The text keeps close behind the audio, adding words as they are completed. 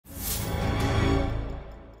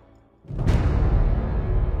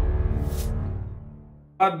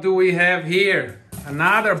What do we have here?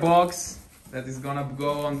 Another box that is gonna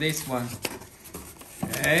go on this one.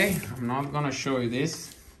 Okay, I'm not gonna show you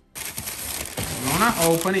this. I'm gonna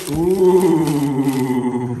open it. Ooh,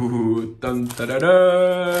 dun, da, da,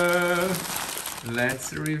 da.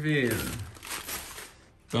 Let's reveal.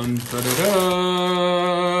 Dun, da, da,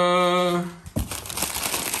 da.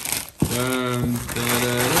 Dun, da, da,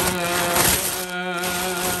 da.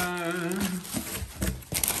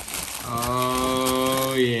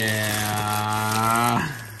 Oh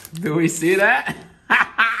yeah. Do we see that?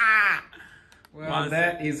 Well,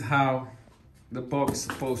 that is how the box is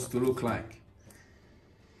supposed to look like.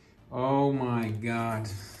 Oh my God.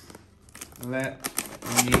 Let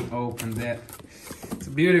me open that. It's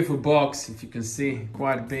a beautiful box, if you can see,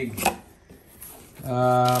 quite big.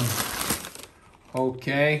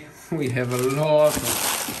 Okay, we have a lot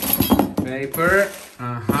of paper.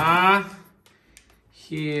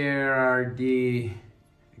 Here are the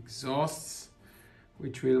exhausts,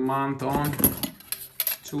 which will mount on.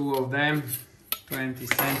 2 of them, 20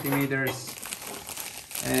 centimeters.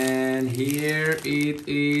 And here it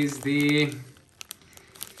is the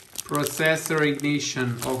processor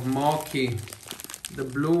ignition of Moki, the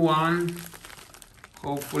blue one.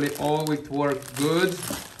 Hopefully all will work good.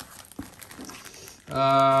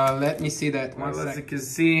 Let me see that one. Well, as you can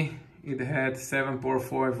see, it had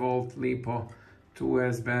 7.4 volt LiPo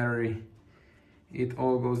 2S battery. It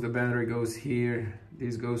all goes, the battery goes here,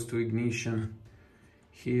 this goes to ignition.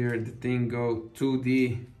 Here the thing go to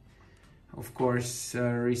the, of course,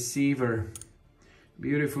 receiver.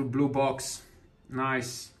 Beautiful blue box,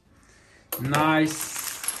 nice.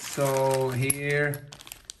 So here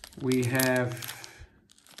we have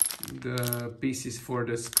the pieces for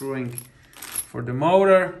the screwing for the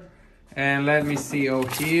motor. And let me see, oh,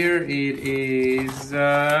 here it is,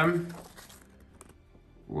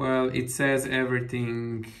 well, it says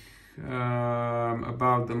everything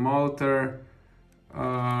about the motor.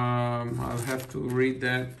 I'll have to read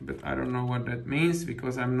that, but I don't know what that means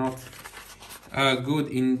because I'm not good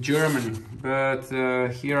in German. But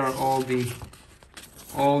here are all the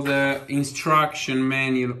instruction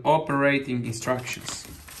manual, operating instructions.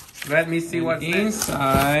 Let me see what's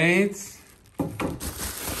inside.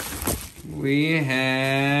 We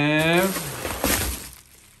have,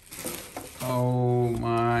 oh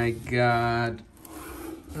my God,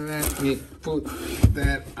 let me put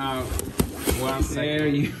that out. One second. There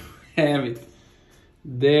you have it.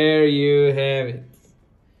 There you have it.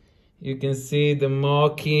 You can see the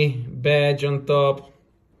Moki badge on top.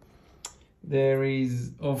 There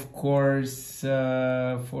is, of course,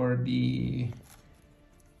 for the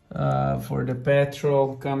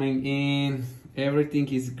petrol coming in. Everything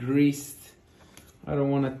is greased. I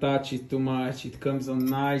don't want to touch it too much. It comes on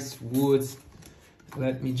nice wood.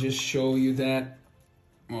 Let me just show you that.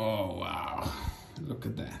 Oh wow, look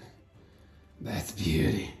at that. That's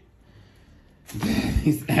beauty. That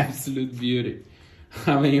is absolute beauty.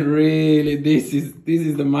 I mean, really, this is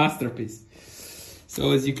the masterpiece.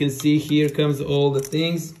 So as you can see, here comes all the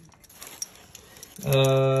things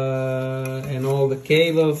and all the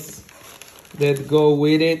cables that go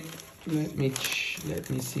with it. Let me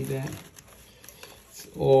see that. It's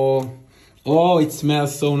all, oh, it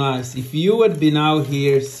smells so nice. If you had been out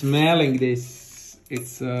here smelling this,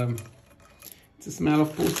 it's a smell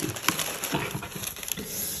of pussy.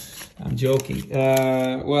 I'm joking.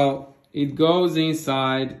 Well, it goes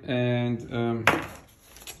inside and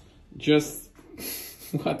just,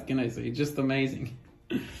 what can I say? Just amazing.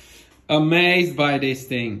 Amazed by this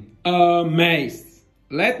thing. Amazed.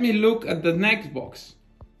 Let me look at the next box.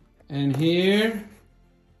 And here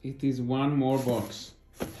it is one more box.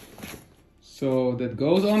 So that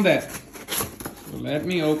goes on that. So let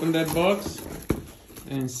me open that box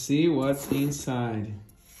and see what's inside.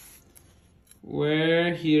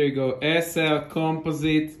 Here you go, SL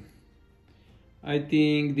composite. I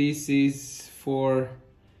think this is for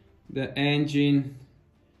the engine.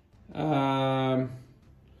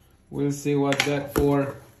 We'll see what that's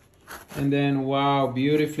for. And then, wow,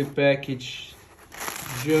 beautifully packaged.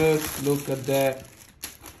 Just look at that.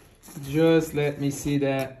 Just let me see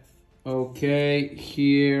that. Okay,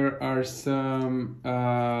 here are some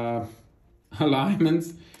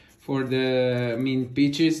alignments for the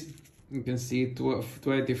pitches. You can see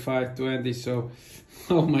 25, 20. So,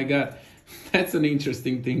 oh my God, that's an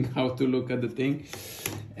interesting thing, how to look at the thing.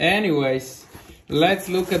 Anyways, let's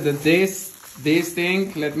look at this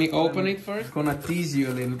thing. Let me open it first. I'm gonna tease you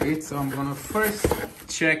a little bit. So I'm gonna first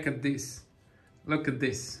check at this. Look at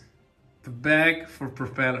this. The bag for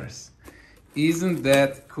propellers. Isn't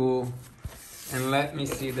that cool? And let me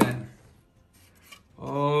see that.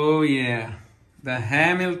 Oh yeah, The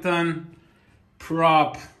Hamilton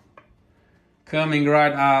prop coming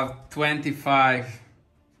right out, 25.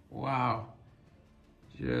 Wow.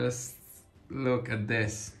 Just look at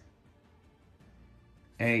this.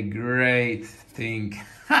 A great thing.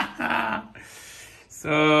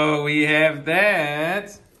 So we have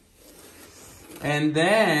that. And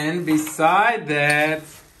then beside that,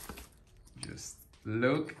 just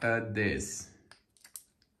look at this.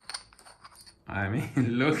 I mean,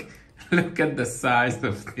 look at the size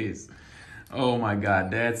of this. Oh my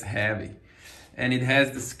God, that's heavy. And it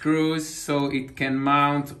has the screws so it can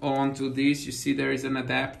mount onto this. You see there is an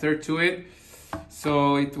adapter to it.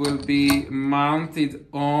 So it will be mounted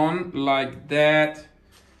on like that.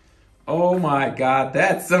 Oh my God,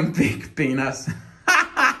 that's some big penis.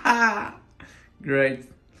 Great,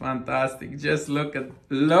 fantastic. Just look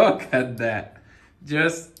at that.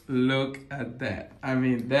 Just look at that. I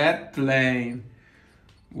mean, that plane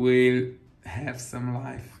will have some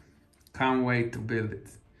life. Can't wait to build it.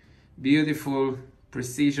 Beautiful,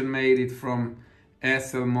 precision made it from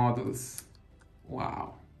SL models.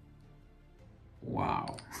 Wow.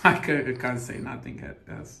 Wow. I can't say nothing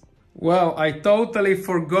else. Well, I totally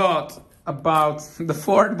forgot about the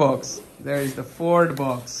Ford box. There is the Ford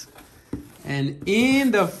box. And in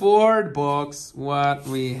the Ford box, what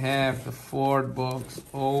we have, the Ford box,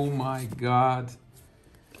 oh my God,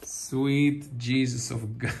 sweet Jesus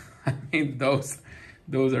of God. I mean, those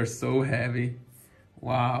are so heavy.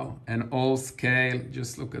 Wow, and all scale,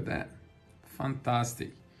 just look at that.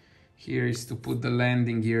 Fantastic. Here is to put the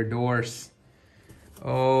landing gear doors.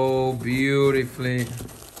 Oh, beautifully.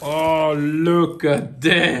 Oh, look at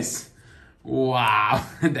this. Wow,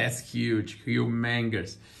 that's huge,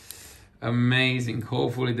 humongous. Amazing.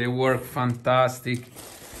 Hopefully they work fantastic.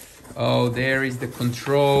 Oh, there is the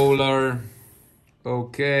controller.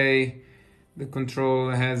 Okay. The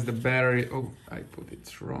controller has the battery. Oh, I put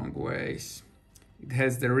it wrong ways. It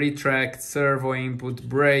has the retract, servo input,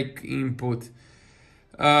 brake input,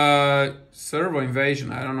 servo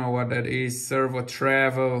invasion. I don't know what that is. Servo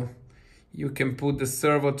travel. You can put the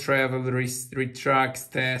servo travel retracts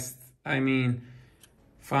test. I mean,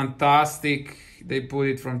 fantastic. They put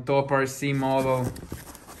it from top RC model.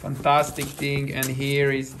 Fantastic thing. And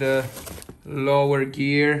here is the lower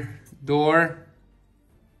gear door.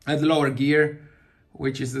 The lower gear,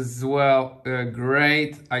 which is as well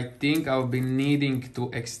great. I think I'll be needing to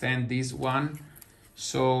extend this one.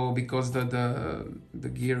 So because the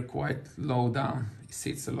gear quite low down. It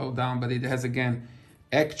sits low down, but it has again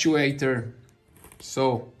actuator.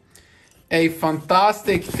 So a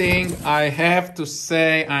fantastic thing. I have to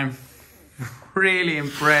say I'm really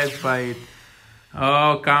impressed by it.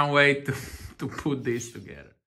 Oh, can't wait to put this together.